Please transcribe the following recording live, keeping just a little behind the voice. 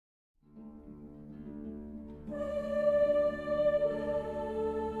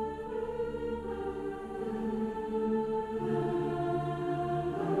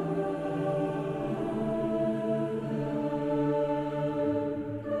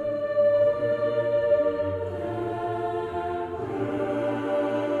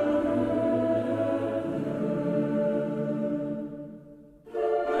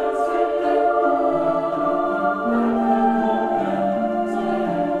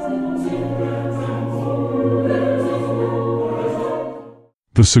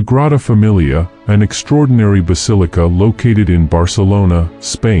The Sagrada Familia, an extraordinary basilica located in Barcelona,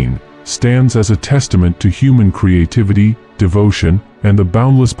 Spain, stands as a testament to human creativity, devotion, and the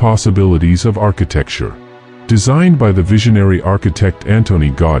boundless possibilities of architecture. Designed by the visionary architect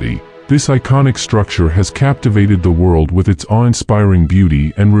Antoni Gaudi, this iconic structure has captivated the world with its awe-inspiring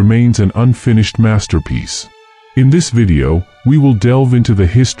beauty and remains an unfinished masterpiece. In this video, we will delve into the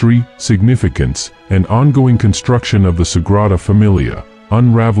history, significance, and ongoing construction of the Sagrada Familia,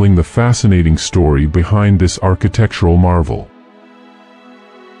 unraveling the fascinating story behind this architectural marvel.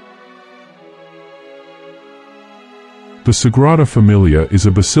 The Sagrada Familia is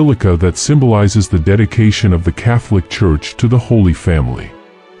a basilica that symbolizes the dedication of the Catholic Church to the Holy Family.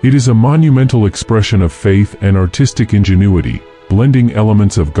 It is a monumental expression of faith and artistic ingenuity, blending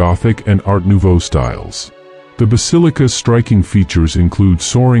elements of Gothic and Art Nouveau styles. The basilica's striking features include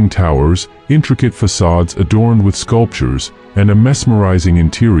soaring towers, intricate facades adorned with sculptures, and a mesmerizing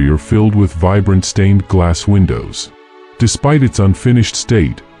interior filled with vibrant stained glass windows. Despite its unfinished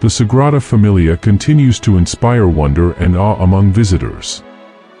state, the Sagrada Familia continues to inspire wonder and awe among visitors.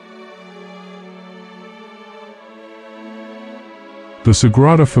 The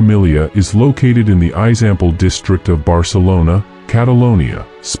Sagrada Familia is located in the Eixample district of Barcelona, Catalonia,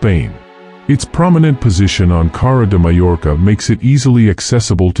 Spain. Its prominent position on Cara de Mallorca makes it easily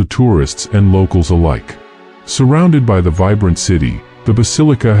accessible to tourists and locals alike. Surrounded by the vibrant city, the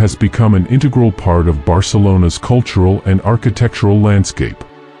basilica has become an integral part of Barcelona's cultural and architectural landscape.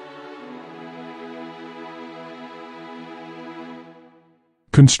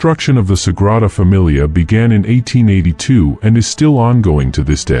 Construction of the Sagrada Familia began in 1882 and is still ongoing to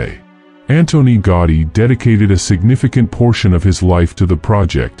this day. Antoni Gaudi dedicated a significant portion of his life to the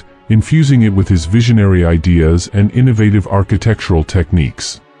project, infusing it with his visionary ideas and innovative architectural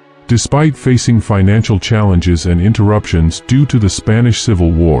techniques. Despite facing financial challenges and interruptions due to the Spanish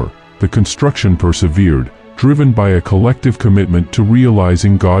Civil War, the construction persevered, driven by a collective commitment to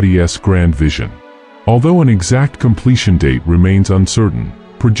realizing Gaudi's grand vision. Although an exact completion date remains uncertain,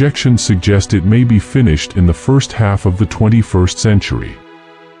 projections suggest it may be finished in the first half of the 21st century.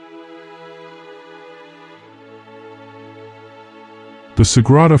 The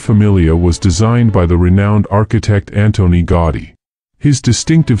Sagrada Familia was designed by the renowned architect Antoni Gaudi. His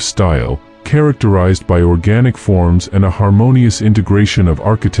distinctive style, characterized by organic forms and a harmonious integration of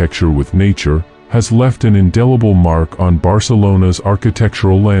architecture with nature, has left an indelible mark on Barcelona's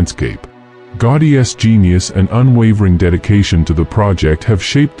architectural landscape. Gaudi's genius and unwavering dedication to the project have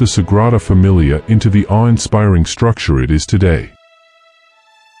shaped the Sagrada Familia into the awe-inspiring structure it is today.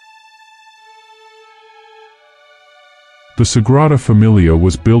 The Sagrada Familia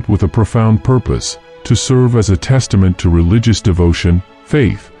was built with a profound purpose: to serve as a testament to religious devotion,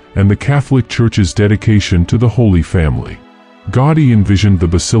 faith, and the Catholic Church's dedication to the Holy Family. Gaudi envisioned the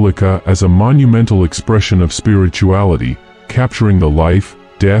basilica as a monumental expression of spirituality, capturing the life,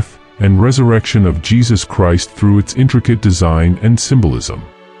 death, and resurrection of Jesus Christ through its intricate design and symbolism.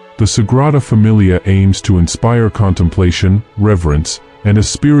 The Sagrada Familia aims to inspire contemplation, reverence, and a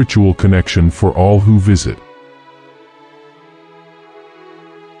spiritual connection for all who visit.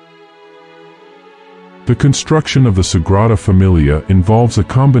 The construction of the Sagrada Familia involves a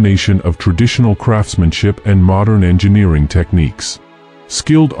combination of traditional craftsmanship and modern engineering techniques.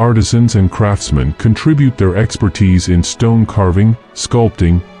 Skilled artisans and craftsmen contribute their expertise in stone carving,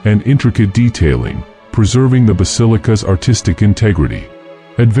 sculpting, and intricate detailing, preserving the basilica's artistic integrity.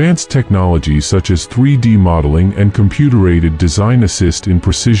 Advanced technologies such as 3D modeling and computer-aided design assist in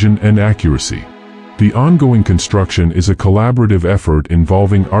precision and accuracy. The ongoing construction is a collaborative effort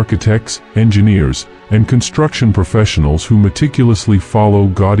involving architects, engineers, and construction professionals who meticulously follow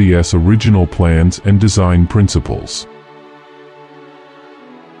Gaudi's original plans and design principles.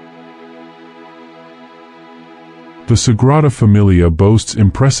 The Sagrada Familia boasts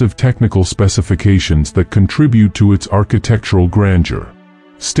impressive technical specifications that contribute to its architectural grandeur.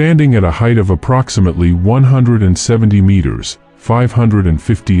 Standing at a height of approximately 170 meters,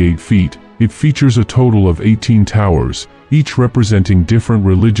 558 feet, it features a total of 18 towers, each representing different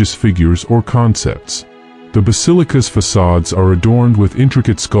religious figures or concepts. The basilica's facades are adorned with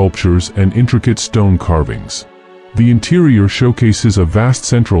intricate sculptures and intricate stone carvings. The interior showcases a vast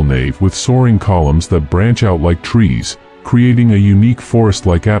central nave with soaring columns that branch out like trees, creating a unique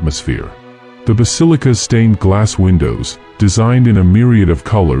forest-like atmosphere. The basilica's stained glass windows, designed in a myriad of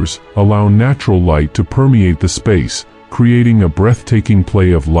colors, allow natural light to permeate the space, creating a breathtaking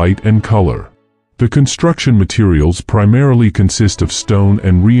play of light and color. The construction materials primarily consist of stone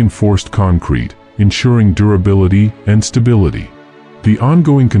and reinforced concrete, ensuring durability and stability. The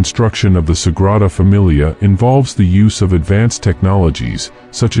ongoing construction of the Sagrada Familia involves the use of advanced technologies,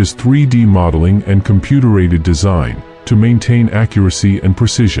 such as 3D modeling and computer-aided design, to maintain accuracy and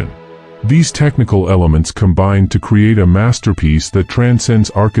precision. These technical elements combine to create a masterpiece that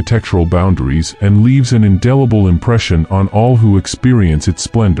transcends architectural boundaries and leaves an indelible impression on all who experience its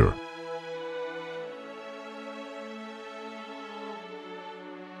splendor.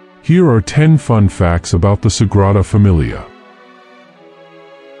 Here are 10 fun facts about the Sagrada Familia.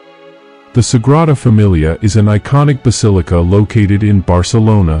 The Sagrada Familia is an iconic basilica located in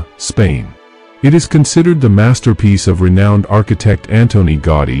Barcelona, Spain. It is considered the masterpiece of renowned architect Antoni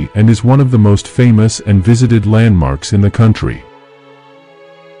Gaudi and is one of the most famous and visited landmarks in the country.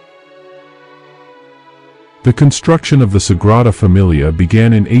 The construction of the Sagrada Familia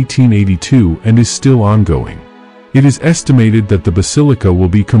began in 1882 and is still ongoing. It is estimated that the basilica will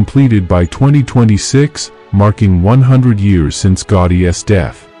be completed by 2026, marking 100 years since Gaudi's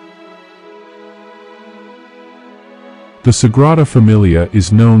death. The Sagrada Familia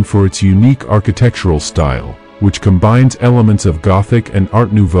is known for its unique architectural style, which combines elements of Gothic and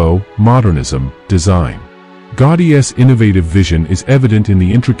Art Nouveau, modernism, design. Gaudi's innovative vision is evident in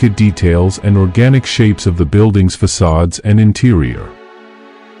the intricate details and organic shapes of the building's facades and interior.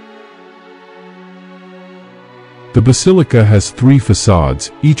 The basilica has 3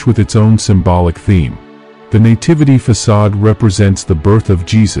 facades, each with its own symbolic theme. The Nativity facade represents the birth of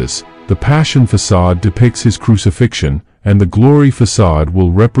Jesus, the Passion facade depicts his crucifixion, and the Glory facade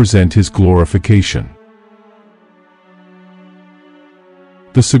will represent his glorification.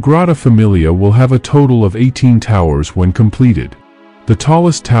 The Sagrada Familia will have a total of 18 towers when completed. The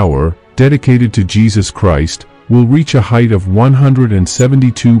tallest tower, dedicated to Jesus Christ, will reach a height of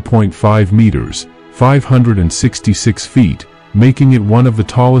 172.5 meters, 566 feet, making it one of the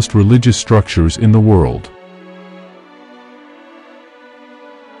tallest religious structures in the world.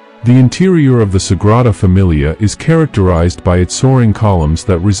 The interior of the Sagrada Familia is characterized by its soaring columns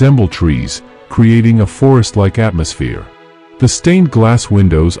that resemble trees, creating a forest-like atmosphere. The stained glass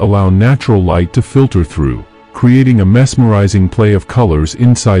windows allow natural light to filter through, creating a mesmerizing play of colors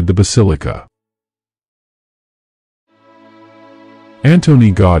inside the basilica.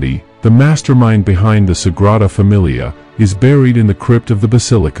 Antoni Gaudi, the mastermind behind the Sagrada Familia, is buried in the crypt of the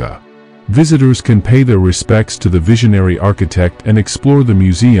basilica. Visitors can pay their respects to the visionary architect and explore the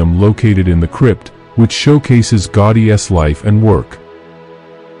museum located in the crypt, which showcases Gaudi's life and work.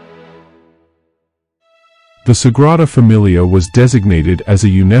 The Sagrada Familia was designated as a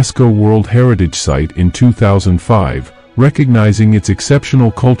UNESCO World Heritage Site in 2005, recognizing its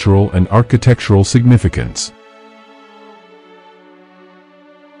exceptional cultural and architectural significance.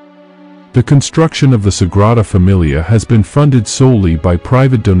 The construction of the Sagrada Familia has been funded solely by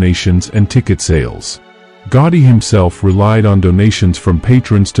private donations and ticket sales. Gaudi himself relied on donations from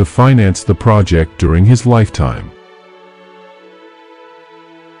patrons to finance the project during his lifetime.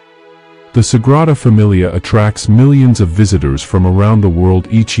 The Sagrada Familia attracts millions of visitors from around the world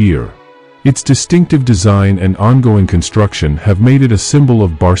each year. Its distinctive design and ongoing construction have made it a symbol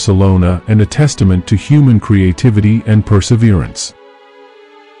of Barcelona and a testament to human creativity and perseverance.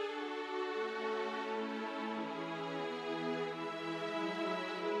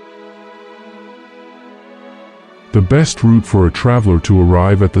 The best route for a traveler to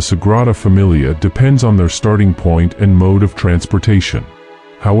arrive at the Sagrada Familia depends on their starting point and mode of transportation.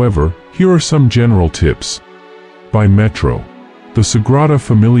 However, here are some general tips. By metro. The Sagrada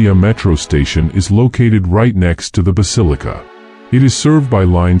Familia metro station is located right next to the basilica. It is served by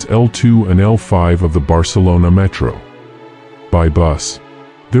lines L2 and L5 of the Barcelona metro. By bus.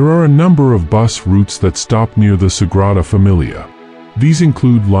 There are a number of bus routes that stop near the Sagrada Familia. These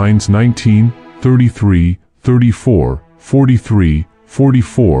include lines 19, 33, 34, 43,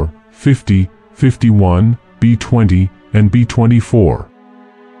 44, 50, 51, B20, and B24.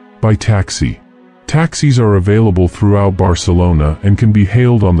 By taxi. Taxis are available throughout Barcelona and can be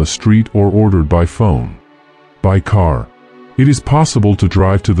hailed on the street or ordered by phone. By car. It is possible to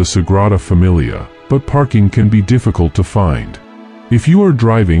drive to the Sagrada Familia, but parking can be difficult to find. If you are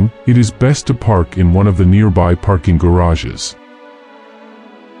driving, it is best to park in one of the nearby parking garages.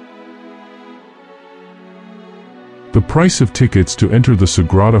 The price of tickets to enter the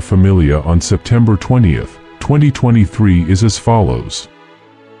Sagrada Familia on September 20th, 2023 is as follows.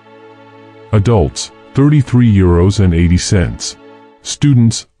 Adults, €33.80.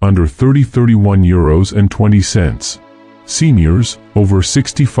 Students, under 30 €31.20. Seniors, over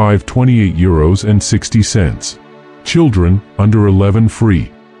 65 €28.60. Children, under 11 free.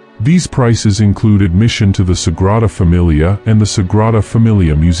 These prices include admission to the Sagrada Familia and the Sagrada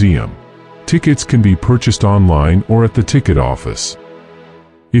Familia Museum. Tickets can be purchased online or at the ticket office.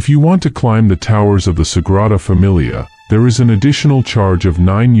 If you want to climb the towers of the Sagrada Familia, there is an additional charge of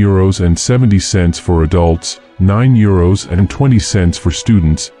 €9.70 for adults, €9.20 for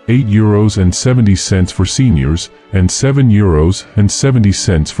students, €8.70 for seniors, and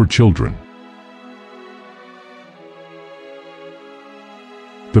 €7.70 for children.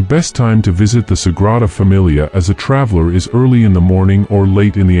 The best time to visit the Sagrada Familia as a traveler is early in the morning or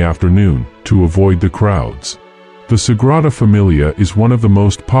late in the afternoon, to avoid the crowds. The Sagrada Familia is one of the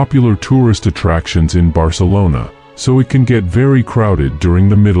most popular tourist attractions in Barcelona, so it can get very crowded during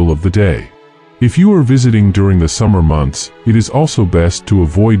the middle of the day. If you are visiting during the summer months, it is also best to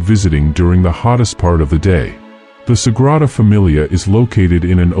avoid visiting during the hottest part of the day. The Sagrada Familia is located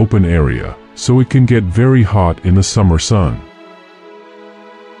in an open area, so it can get very hot in the summer sun.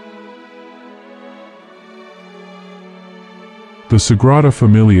 The Sagrada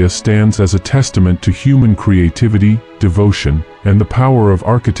Familia stands as a testament to human creativity, devotion, and the power of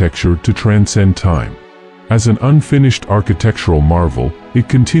architecture to transcend time. As an unfinished architectural marvel, it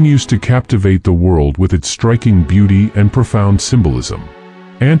continues to captivate the world with its striking beauty and profound symbolism.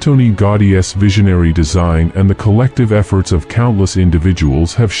 Antoni Gaudi's visionary design and the collective efforts of countless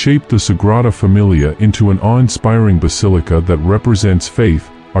individuals have shaped the Sagrada Familia into an awe-inspiring basilica that represents faith,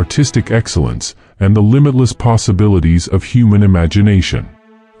 artistic excellence, and the limitless possibilities of human imagination.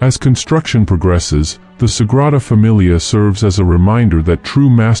 As construction progresses, the Sagrada Familia serves as a reminder that true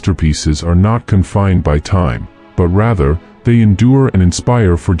masterpieces are not confined by time, but rather, they endure and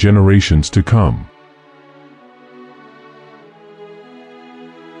inspire for generations to come.